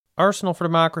Arsenal for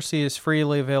Democracy is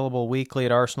freely available weekly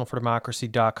at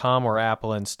arsenalfordemocracy.com or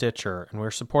Apple and Stitcher, and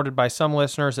we're supported by some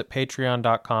listeners at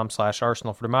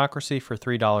patreon.com/arsenalfordemocracy for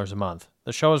 $3 a month.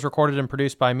 The show is recorded and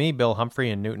produced by me, Bill Humphrey,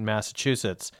 in Newton,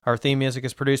 Massachusetts. Our theme music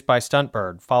is produced by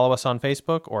Stuntbird. Follow us on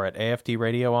Facebook or at AFD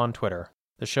Radio on Twitter.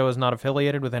 The show is not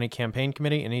affiliated with any campaign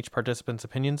committee, and each participant's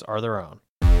opinions are their own.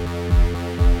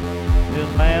 This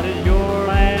land is your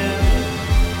land.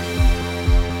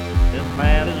 This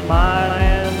land is my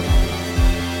land.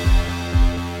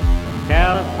 From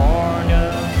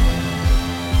California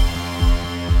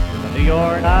to the New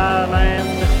York Island,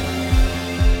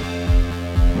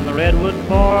 from the Redwood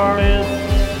Forest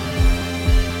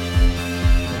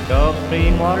to Gulf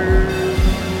Stream waters.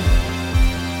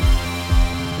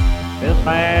 This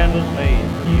land was made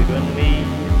for you and me.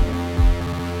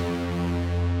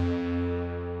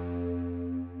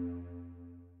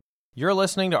 You're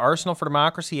listening to Arsenal for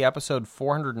Democracy, episode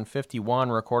 451,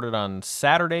 recorded on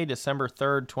Saturday, December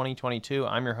 3rd, 2022.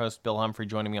 I'm your host, Bill Humphrey.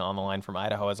 Joining me on the line from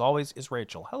Idaho, as always, is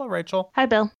Rachel. Hello, Rachel. Hi,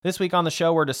 Bill. This week on the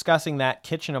show, we're discussing that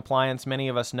kitchen appliance many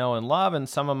of us know and love, and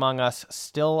some among us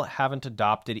still haven't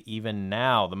adopted even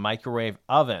now, the microwave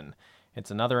oven. It's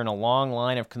another in a long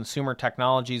line of consumer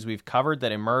technologies we've covered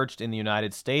that emerged in the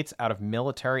United States out of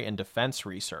military and defense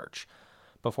research.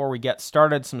 Before we get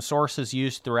started, some sources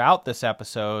used throughout this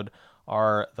episode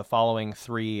are the following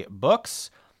three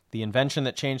books: The Invention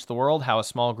That Changed the World, How a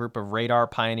Small Group of Radar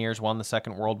Pioneers Won the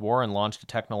Second World War and Launched a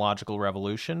Technological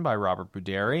Revolution by Robert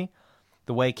Buderi,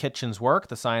 The Way Kitchens Work,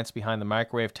 The Science Behind the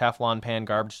Microwave, Teflon Pan,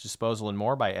 Garbage Disposal, and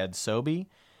More by Ed Sobey,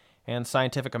 and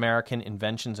Scientific American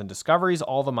Inventions and Discoveries,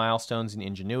 All the Milestones in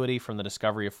Ingenuity from the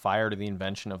Discovery of Fire to the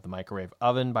Invention of the Microwave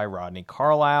Oven by Rodney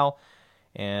Carlisle.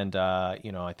 And,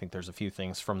 I think there's a few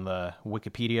things from the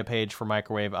Wikipedia page for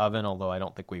microwave oven, although I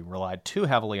don't think we relied too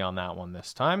heavily on that one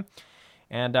this time.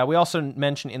 And we also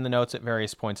mention in the notes at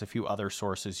various points a few other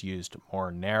sources used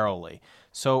more narrowly.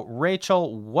 So,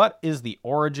 Rachel, what is the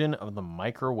origin of the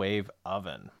microwave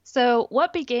oven? So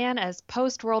what began as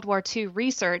post-World War II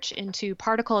research into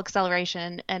particle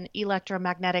acceleration and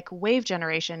electromagnetic wave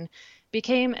generation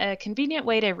became a convenient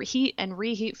way to heat and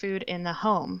reheat food in the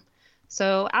home.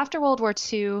 So after World War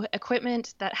II,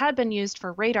 equipment that had been used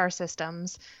for radar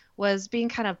systems was being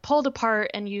kind of pulled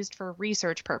apart and used for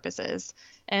research purposes.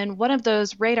 And one of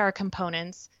those radar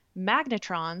components,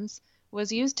 magnetrons, was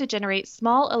used to generate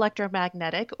small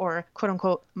electromagnetic or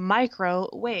quote-unquote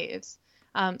microwaves.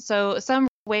 So some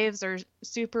waves are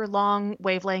super long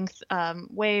wavelength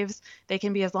waves. They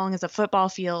can be as long as a football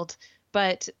field.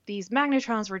 But these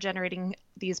magnetrons were generating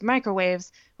these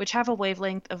microwaves, which have a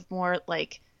wavelength of more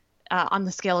like on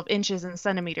the scale of inches and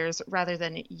centimeters rather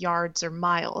than yards or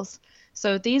miles.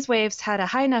 So these waves had a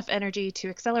high enough energy to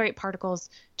accelerate particles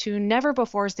to never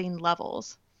before seen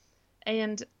levels.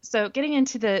 And so getting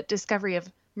into the discovery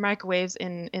of microwaves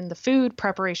in the food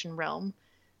preparation realm,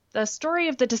 the story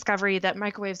of the discovery that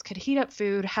microwaves could heat up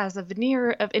food has a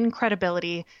veneer of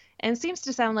incredibility and seems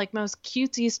to sound like most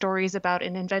cutesy stories about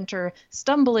an inventor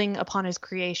stumbling upon his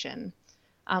creation.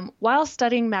 While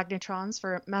studying magnetrons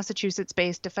for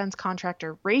Massachusetts-based defense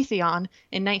contractor Raytheon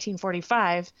in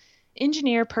 1945,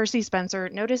 engineer Percy Spencer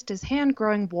noticed his hand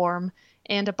growing warm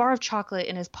and a bar of chocolate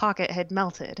in his pocket had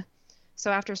melted.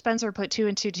 So after Spencer put two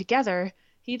and two together,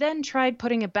 he then tried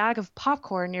putting a bag of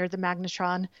popcorn near the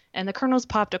magnetron, and the kernels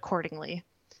popped accordingly.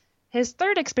 His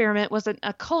third experiment wasn't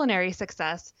a culinary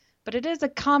success, but it is a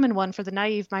common one for the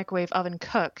naive microwave oven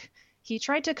cook. He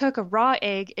tried to cook a raw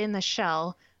egg in the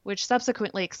shell, which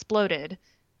subsequently exploded,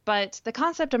 but the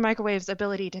concept of microwave's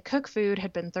ability to cook food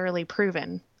had been thoroughly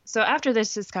proven. So after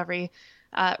this discovery,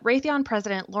 Raytheon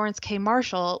President Lawrence K.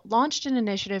 Marshall launched an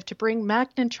initiative to bring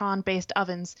magnetron-based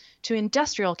ovens to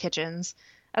industrial kitchens,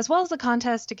 as well as a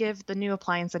contest to give the new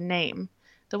appliance a name.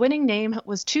 The winning name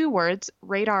was two words,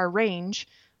 Radar Range,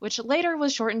 which later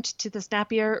was shortened to the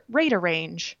snappier Radar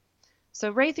Range.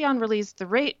 So Raytheon released the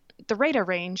Radar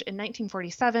Range in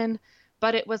 1947,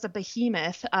 but it was a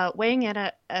behemoth, weighing in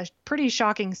a pretty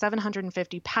shocking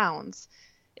 750 pounds.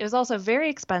 It was also very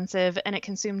expensive, and it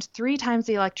consumed 3 times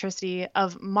the electricity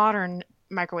of modern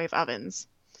microwave ovens.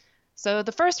 So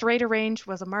the first Radar Range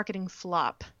was a marketing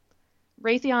flop.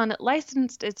 Raytheon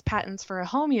licensed its patents for a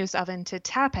home-use oven to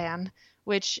Tappan,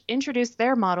 which introduced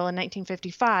their model in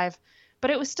 1955, but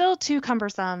it was still too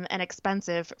cumbersome and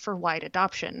expensive for wide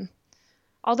adoption.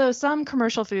 Although some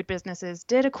commercial food businesses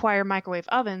did acquire microwave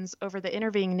ovens over the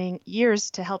intervening years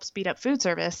to help speed up food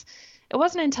service, it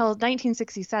wasn't until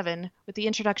 1967, with the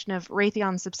introduction of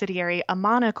Raytheon subsidiary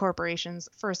Amana Corporation's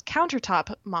first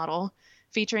countertop model,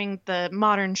 featuring the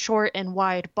modern short and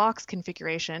wide box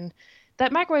configuration,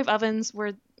 that microwave ovens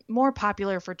were more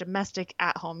popular for domestic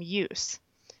at-home use.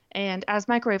 And as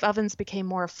microwave ovens became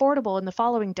more affordable in the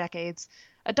following decades,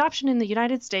 adoption in the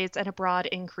United States and abroad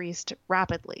increased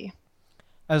rapidly.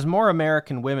 As more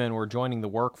American women were joining the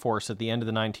workforce at the end of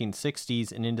the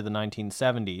 1960s and into the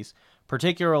 1970s,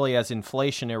 particularly as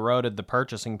inflation eroded the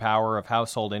purchasing power of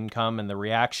household income and the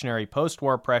reactionary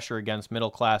post-war pressure against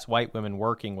middle-class white women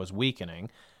working was weakening,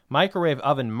 microwave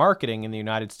oven marketing in the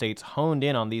United States honed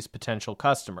in on these potential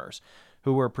customers,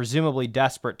 who were presumably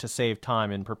desperate to save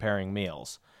time in preparing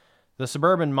meals. The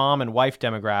suburban mom and wife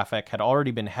demographic had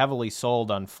already been heavily sold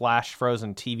on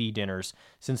flash-frozen TV dinners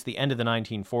since the end of the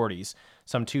 1940s,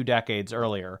 some 2 decades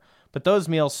earlier, but those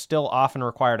meals still often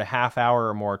required a half hour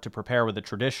or more to prepare with a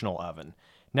traditional oven.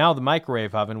 Now the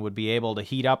microwave oven would be able to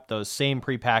heat up those same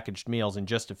prepackaged meals in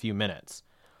just a few minutes.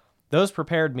 Those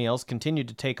prepared meals continued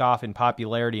to take off in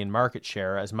popularity and market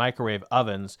share as microwave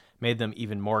ovens made them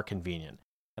even more convenient.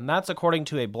 And that's according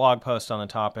to a blog post on the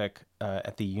topic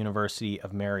at the University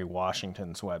of Mary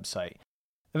Washington's website.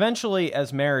 Eventually,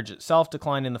 as marriage itself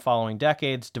declined in the following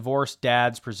decades, divorced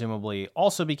dads presumably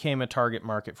also became a target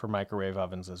market for microwave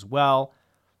ovens as well.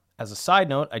 As a side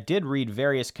note, I did read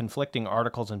various conflicting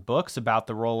articles and books about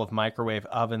the role of microwave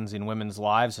ovens in women's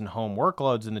lives and home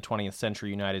workloads in the 20th century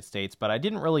United States, but I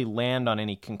didn't really land on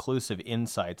any conclusive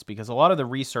insights because a lot of the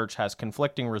research has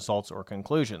conflicting results or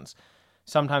conclusions.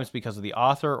 Sometimes because of the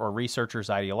author or researcher's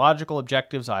ideological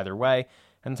objectives either way,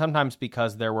 and sometimes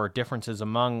because there were differences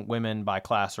among women by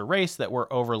class or race that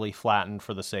were overly flattened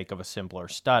for the sake of a simpler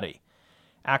study.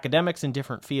 Academics in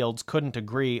different fields couldn't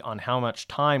agree on how much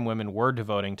time women were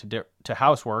devoting to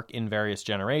housework in various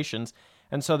generations,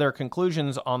 and so their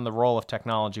conclusions on the role of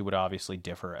technology would obviously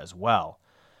differ as well.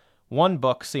 One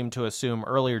book seemed to assume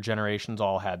earlier generations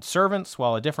all had servants,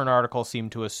 while a different article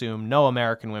seemed to assume no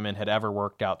American women had ever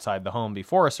worked outside the home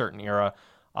before a certain era.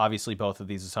 Obviously, both of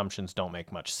these assumptions don't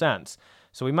make much sense.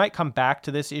 So we might come back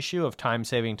to this issue of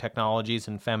time-saving technologies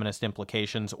and feminist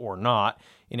implications or not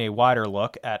in a wider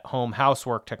look at home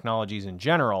housework technologies in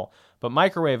general, but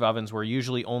microwave ovens were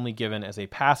usually only given as a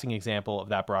passing example of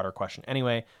that broader question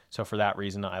anyway, so for that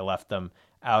reason I left them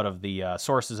out of the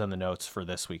sources and the notes for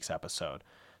this week's episode.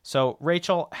 So,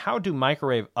 Rachel, how do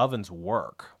microwave ovens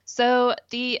work? So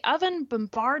the oven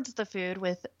bombards the food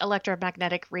with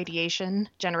electromagnetic radiation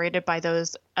generated by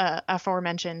those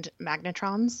aforementioned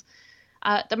magnetrons.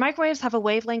 The microwaves have a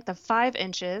wavelength of 5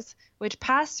 inches, which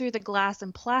pass through the glass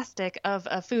and plastic of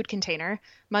a food container,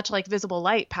 much like visible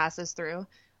light passes through,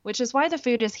 which is why the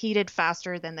food is heated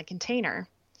faster than the container.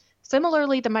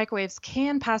 Similarly, the microwaves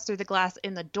can pass through the glass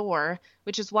in the door,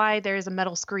 which is why there is a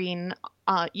metal screen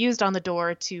used on the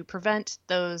door to prevent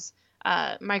those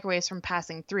microwaves from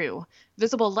passing through.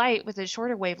 Visible light with a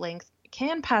shorter wavelength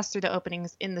can pass through the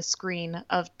openings in the screen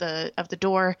of the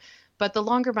door, but the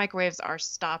longer microwaves are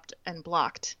stopped and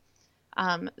blocked.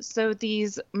 So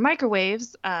these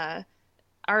microwaves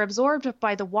are absorbed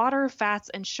by the water, fats,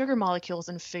 and sugar molecules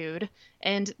in food,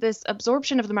 and this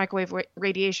absorption of the microwave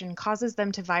radiation causes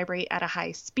them to vibrate at a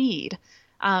high speed.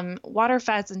 Water,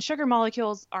 fats, and sugar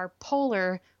molecules are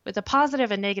polar with a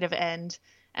positive and negative end,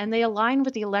 and they align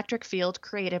with the electric field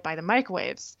created by the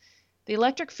microwaves. The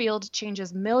electric field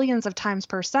changes millions of times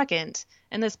per second,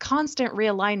 and this constant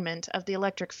realignment of the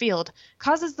electric field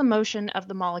causes the motion of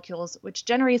the molecules, which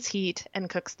generates heat and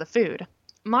cooks the food.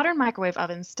 Modern microwave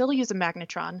ovens still use a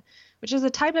magnetron, which is a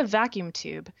type of vacuum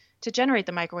tube, to generate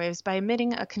the microwaves by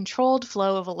emitting a controlled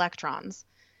flow of electrons.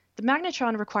 The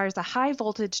magnetron requires a high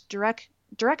voltage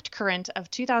direct current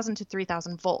of 2,000 to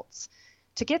 3,000 volts.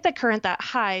 To get the current that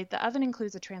high, the oven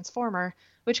includes a transformer,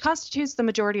 which constitutes the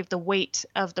majority of the weight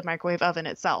of the microwave oven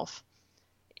itself.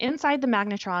 Inside the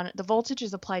magnetron, the voltage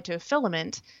is applied to a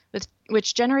filament,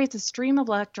 which generates a stream of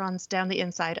electrons down the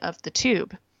inside of the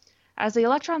tube. As the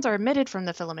electrons are emitted from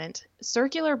the filament,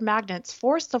 circular magnets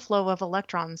force the flow of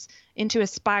electrons into a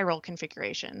spiral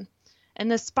configuration. And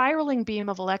this spiraling beam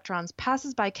of electrons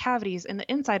passes by cavities in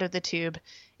the inside of the tube,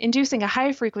 inducing a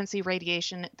high-frequency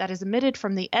radiation that is emitted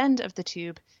from the end of the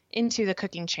tube into the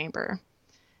cooking chamber.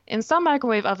 In some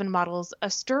microwave oven models, a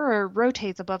stirrer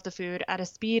rotates above the food at a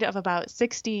speed of about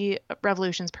 60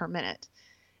 revolutions per minute.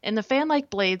 And the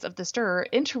fan-like blades of the stirrer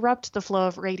interrupt the flow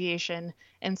of radiation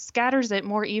and scatters it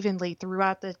more evenly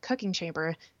throughout the cooking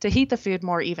chamber to heat the food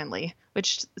more evenly,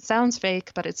 which sounds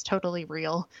fake, but it's totally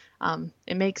real.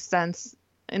 It makes sense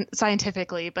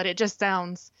scientifically, but it just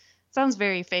sounds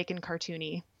very fake and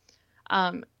cartoony.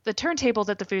 The turntable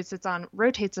that the food sits on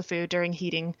rotates the food during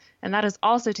heating, and that is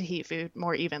also to heat food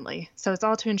more evenly. So it's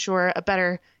all to ensure a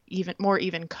better, more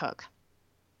even cook.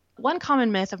 One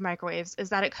common myth of microwaves is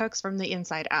that it cooks from the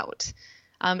inside out.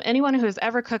 Anyone who has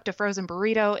ever cooked a frozen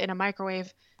burrito in a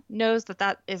microwave knows that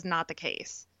that is not the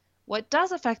case. What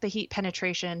does affect the heat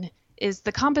penetration is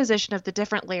the composition of the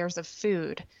different layers of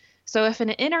food. So if an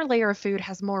inner layer of food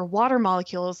has more water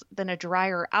molecules than a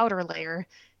drier outer layer,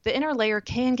 the inner layer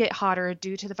can get hotter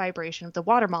due to the vibration of the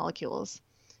water molecules.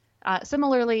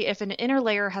 Similarly, if an inner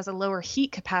layer has a lower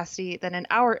heat capacity than an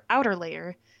outer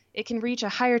layer, it can reach a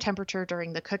higher temperature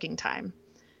during the cooking time.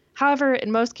 However,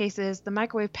 in most cases, the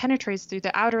microwave penetrates through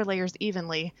the outer layers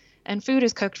evenly, and food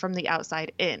is cooked from the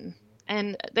outside in.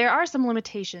 And there are some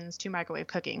limitations to microwave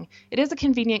cooking. It is a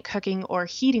convenient cooking or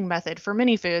heating method for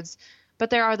many foods, but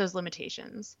there are those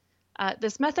limitations.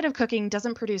 This method of cooking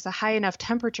doesn't produce a high enough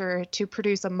temperature to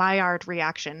produce a Maillard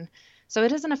reaction, so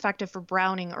it isn't effective for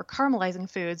browning or caramelizing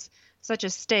foods such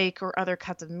as steak or other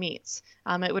cuts of meats.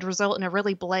 It would result in a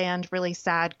really bland, really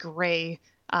sad gray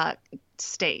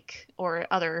steak or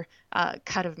other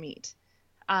cut of meat.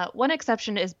 One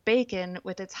exception is bacon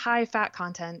with its high fat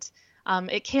content.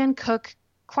 It can cook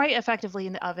quite effectively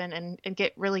in the oven and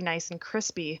get really nice and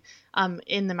crispy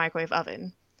in the microwave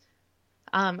oven.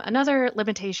 Another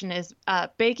limitation is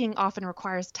baking often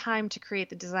requires time to create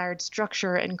the desired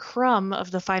structure and crumb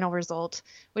of the final result,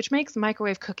 which makes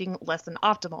microwave cooking less than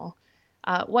optimal.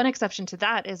 One exception to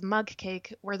that is mug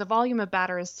cake, where the volume of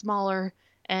batter is smaller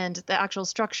and the actual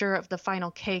structure of the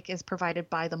final cake is provided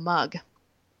by the mug.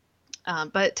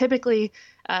 But typically,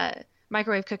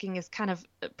 microwave cooking is kind of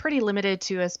pretty limited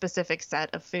to a specific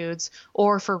set of foods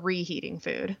or for reheating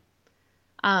food.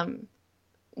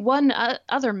 One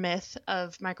other myth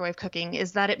of microwave cooking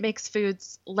is that it makes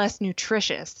foods less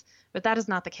nutritious, but that is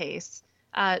not the case.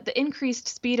 The increased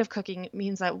speed of cooking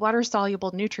means that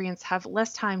water-soluble nutrients have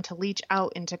less time to leach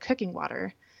out into cooking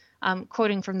water.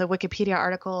 Quoting from the Wikipedia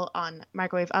article on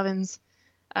microwave ovens,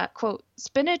 quote,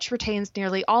 "Spinach retains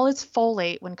nearly all its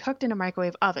folate when cooked in a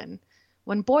microwave oven.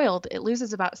 When boiled, it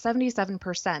loses about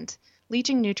 77%,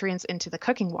 leaching nutrients into the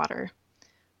cooking water.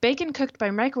 Bacon cooked by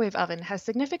microwave oven has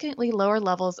significantly lower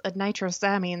levels of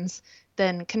nitrosamines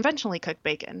than conventionally cooked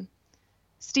bacon.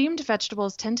 Steamed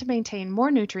vegetables tend to maintain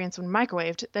more nutrients when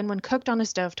microwaved than when cooked on a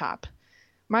stovetop.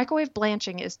 Microwave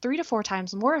blanching is 3 to 4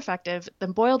 times more effective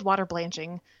than boiled water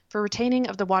blanching for retaining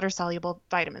of the water-soluble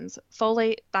vitamins,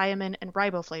 folate, thiamine, and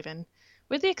riboflavin,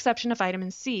 with the exception of vitamin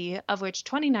C, of which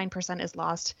 29% is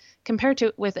lost, compared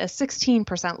to with a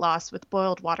 16% loss with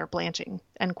boiled water blanching,"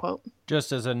 end quote.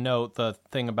 Just as a note, the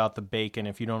thing about the bacon,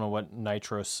 if you don't know what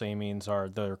nitrosamines are,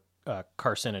 they're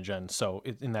carcinogen. So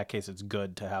in that case, it's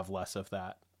good to have less of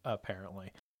that,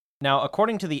 apparently. Now,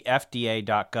 according to the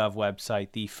FDA.gov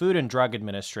website, the Food and Drug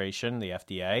Administration, the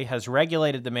FDA, has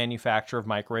regulated the manufacture of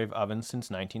microwave ovens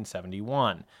since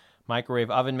 1971.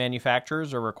 Microwave oven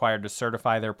manufacturers are required to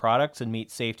certify their products and meet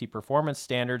safety performance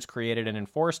standards created and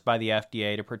enforced by the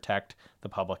FDA to protect the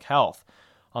public health.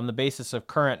 On the basis of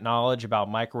current knowledge about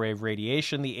microwave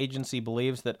radiation, the agency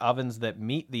believes that ovens that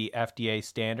meet the FDA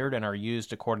standard and are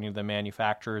used according to the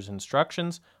manufacturer's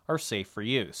instructions are safe for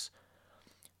use.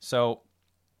 So,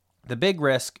 the big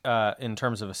risk in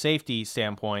terms of a safety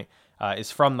standpoint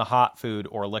is from the hot food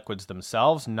or liquids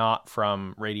themselves, not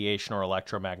from radiation or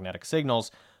electromagnetic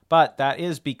signals, but that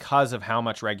is because of how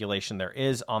much regulation there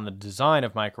is on the design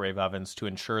of microwave ovens to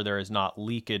ensure there is not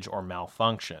leakage or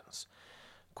malfunctions.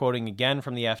 Quoting again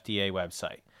from the FDA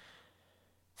website.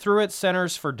 Through its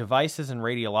Centers for Devices and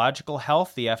Radiological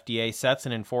Health, the FDA sets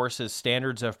and enforces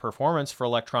standards of performance for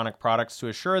electronic products to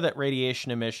assure that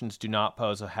radiation emissions do not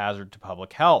pose a hazard to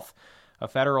public health. A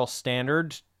federal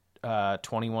standard,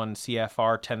 21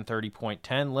 CFR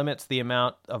 1030.10, limits the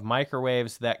amount of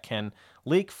microwaves that can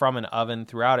leak from an oven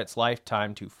throughout its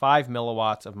lifetime to 5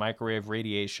 milliwatts of microwave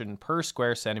radiation per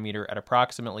square centimeter at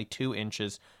approximately 2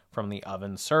 inches from the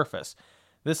oven's surface.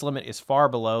 This limit is far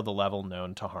below the level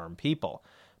known to harm people.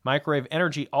 Microwave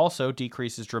energy also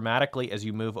decreases dramatically as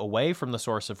you move away from the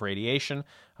source of radiation.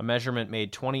 A measurement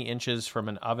made 20 inches from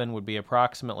an oven would be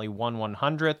approximately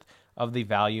 1/100th of the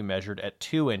value measured at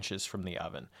 2 inches from the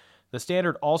oven. The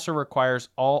standard also requires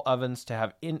all ovens to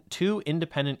have 2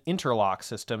 independent interlock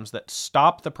systems that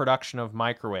stop the production of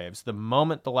microwaves the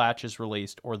moment the latch is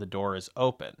released or the door is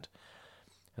opened.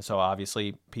 And so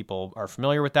obviously people are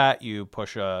familiar with that. You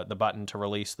push the button to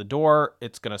release the door.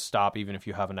 It's going to stop even if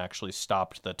you haven't actually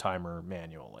stopped the timer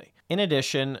manually. In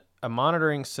addition, a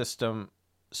monitoring system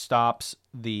stops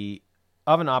the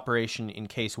oven operation in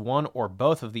case one or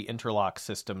both of the interlock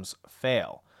systems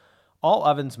fail. All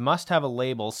ovens must have a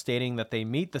label stating that they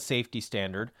meet the safety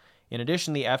standard. In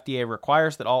addition, the FDA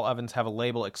requires that all ovens have a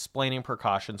label explaining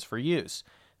precautions for use.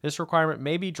 This requirement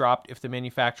may be dropped if the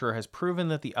manufacturer has proven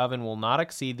that the oven will not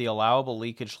exceed the allowable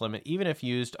leakage limit even if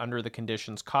used under the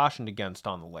conditions cautioned against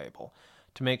on the label.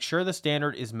 To make sure the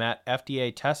standard is met,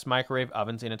 FDA tests microwave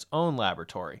ovens in its own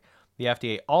laboratory. The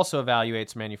FDA also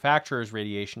evaluates manufacturers'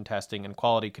 radiation testing and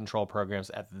quality control programs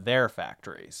at their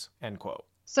factories. End quote.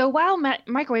 So while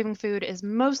microwaving food is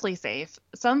mostly safe,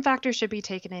 some factors should be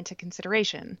taken into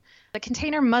consideration. The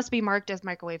container must be marked as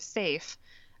microwave safe.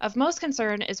 Of most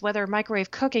concern is whether microwave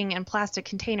cooking in plastic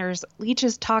containers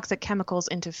leaches toxic chemicals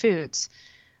into foods.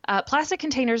 Plastic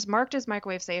containers marked as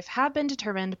microwave safe have been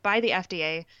determined by the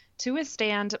FDA to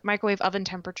withstand microwave oven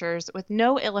temperatures with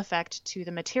no ill effect to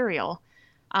the material.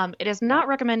 It is not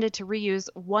recommended to reuse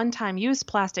one-time use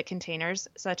plastic containers,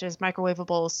 such as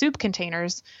microwavable soup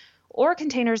containers, or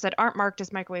containers that aren't marked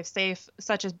as microwave safe,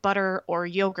 such as butter or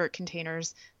yogurt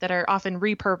containers that are often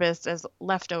repurposed as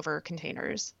leftover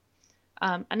containers.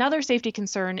 Another safety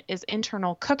concern is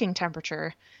internal cooking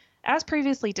temperature. As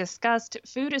previously discussed,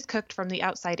 food is cooked from the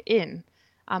outside in.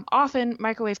 Often,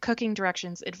 microwave cooking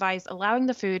directions advise allowing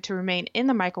the food to remain in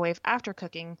the microwave after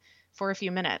cooking for a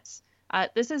few minutes.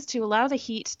 This is to allow the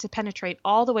heat to penetrate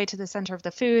all the way to the center of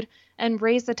the food and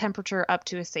raise the temperature up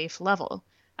to a safe level.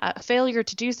 Failure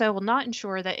to do so will not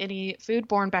ensure that any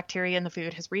foodborne bacteria in the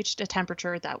food has reached a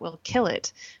temperature that will kill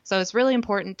it. So it's really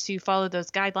important to follow those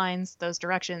guidelines, those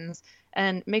directions,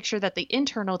 and make sure that the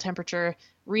internal temperature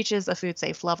reaches a food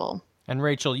safe level. And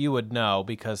Rachel, you would know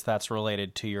because that's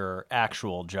related to your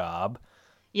actual job.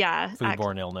 Yeah.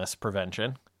 Foodborne illness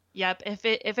prevention. Yep. If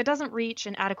it doesn't reach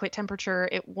an adequate temperature,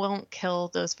 it won't kill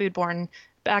those foodborne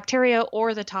bacteria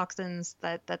or the toxins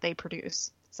that they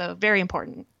produce. So very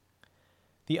important.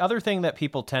 The other thing that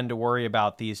people tend to worry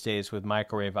about these days with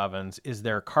microwave ovens is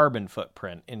their carbon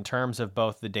footprint in terms of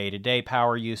both the day-to-day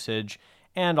power usage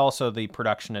and also the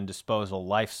production and disposal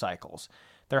life cycles.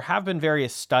 There have been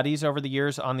various studies over the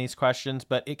years on these questions,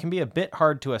 but it can be a bit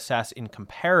hard to assess in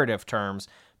comparative terms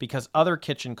because other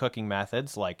kitchen cooking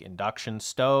methods like induction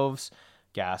stoves,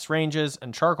 gas ranges,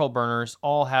 and charcoal burners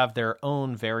all have their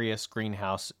own various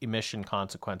greenhouse emission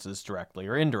consequences directly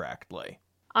or indirectly.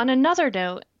 On another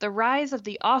note, the rise of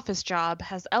the office job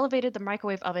has elevated the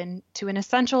microwave oven to an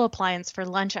essential appliance for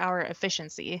lunch hour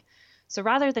efficiency. So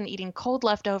rather than eating cold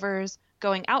leftovers,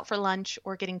 going out for lunch,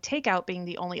 or getting takeout being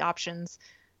the only options,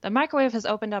 the microwave has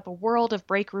opened up a world of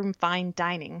break room fine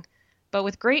dining. But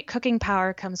with great cooking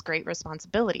power comes great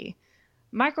responsibility.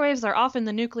 Microwaves are often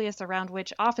the nucleus around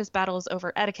which office battles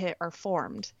over etiquette are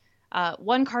formed.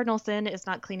 One cardinal sin is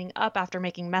not cleaning up after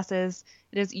making messes.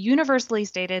 It is universally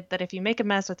stated that if you make a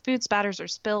mess with food spatters or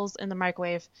spills in the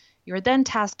microwave, you are then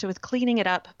tasked with cleaning it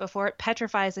up before it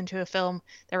petrifies into a film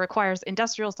that requires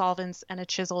industrial solvents and a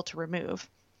chisel to remove.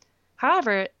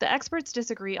 However, the experts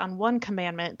disagree on one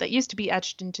commandment that used to be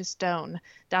etched into stone: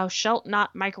 thou shalt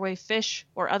not microwave fish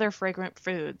or other fragrant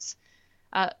foods.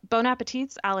 Bon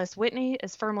Appetit's Alice Whitney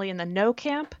is firmly in the no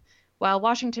camp, while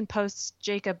Washington Post's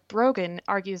Jacob Brogan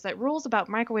argues that rules about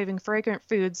microwaving fragrant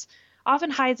foods often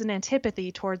hides an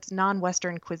antipathy towards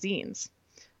non-Western cuisines.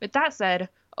 With that said,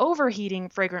 overheating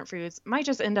fragrant foods might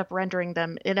just end up rendering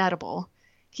them inedible.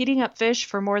 Heating up fish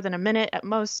for more than a minute at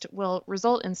most will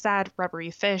result in sad,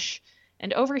 rubbery fish,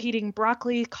 and overheating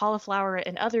broccoli, cauliflower,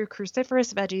 and other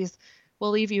cruciferous veggies will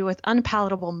leave you with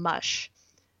unpalatable mush.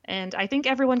 And I think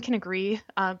everyone can agree,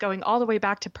 going all the way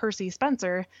back to Percy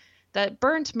Spencer, that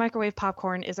burnt microwave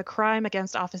popcorn is a crime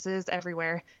against offices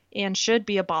everywhere and should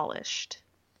be abolished.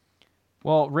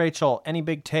 Well, Rachel, any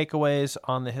big takeaways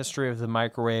on the history of the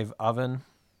microwave oven?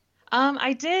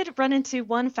 I did run into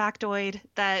one factoid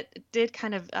that did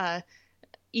kind of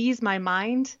ease my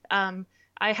mind.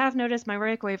 I have noticed my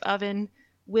microwave oven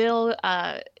will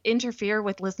interfere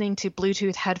with listening to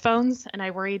Bluetooth headphones, and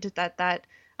I worried that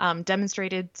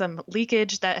demonstrated some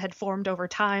leakage that had formed over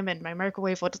time and my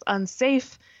microwave was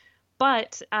unsafe.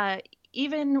 But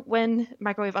even when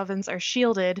microwave ovens are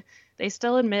shielded, they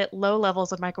still emit low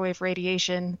levels of microwave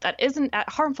radiation that isn't at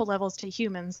harmful levels to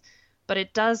humans, but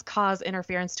it does cause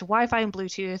interference to Wi-Fi and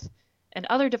Bluetooth and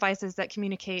other devices that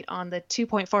communicate on the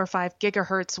 2.45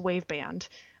 gigahertz waveband,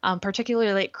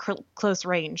 particularly at close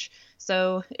range.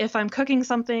 So if I'm cooking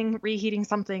something, reheating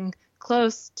something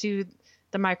close to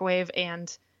the microwave,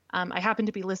 and I happen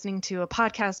to be listening to a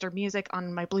podcast or music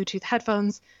on my Bluetooth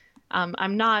headphones,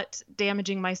 I'm not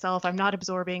damaging myself. I'm not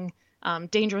absorbing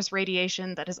dangerous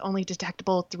radiation that is only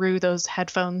detectable through those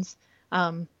headphones.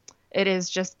 It is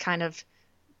just kind of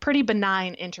pretty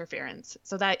benign interference.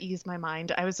 So that eased my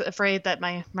mind. I was afraid that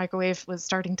my microwave was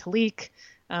starting to leak,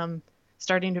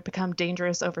 starting to become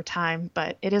dangerous over time,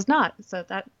 but it is not. So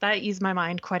that eased my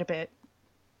mind quite a bit.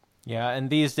 Yeah, and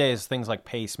these days things like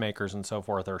pacemakers and so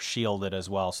forth are shielded as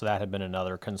well. So that had been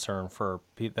another concern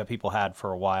that people had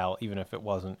for a while, even if it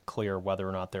wasn't clear whether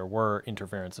or not there were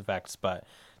interference effects. But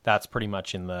that's pretty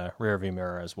much in the rearview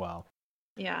mirror as well.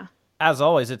 Yeah. As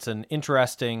always, it's an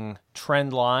interesting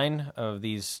trend line of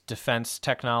these defense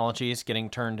technologies getting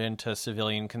turned into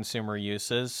civilian consumer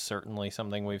uses. Certainly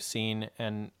something we've seen,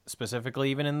 and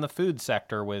specifically even in the food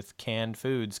sector with canned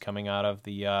foods coming out of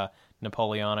the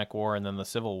Napoleonic War and then the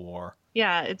Civil War.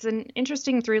 Yeah, it's an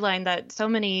interesting through line that so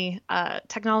many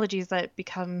technologies that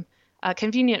become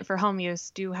convenient for home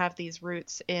use do have these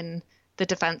roots in the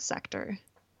defense sector.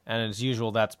 And as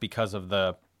usual, that's because of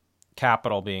the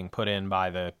capital being put in by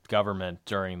the government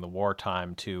during the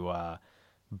wartime to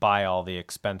buy all the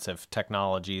expensive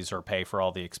technologies or pay for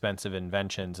all the expensive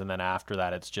inventions. And then after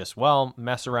that, it's just, well,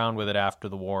 mess around with it after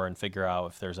the war and figure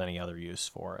out if there's any other use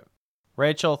for it.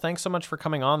 Rachel, thanks so much for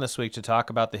coming on this week to talk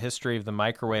about the history of the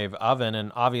microwave oven.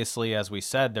 And obviously, as we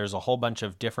said, there's a whole bunch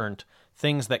of different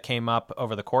things that came up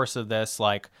over the course of this,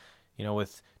 like,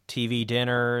 with TV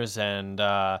dinners and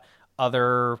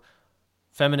other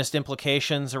feminist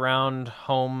implications around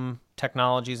home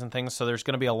technologies and things. So there's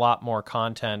going to be a lot more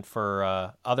content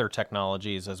for other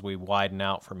technologies as we widen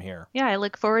out from here. Yeah, I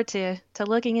look forward to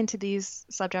looking into these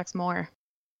subjects more.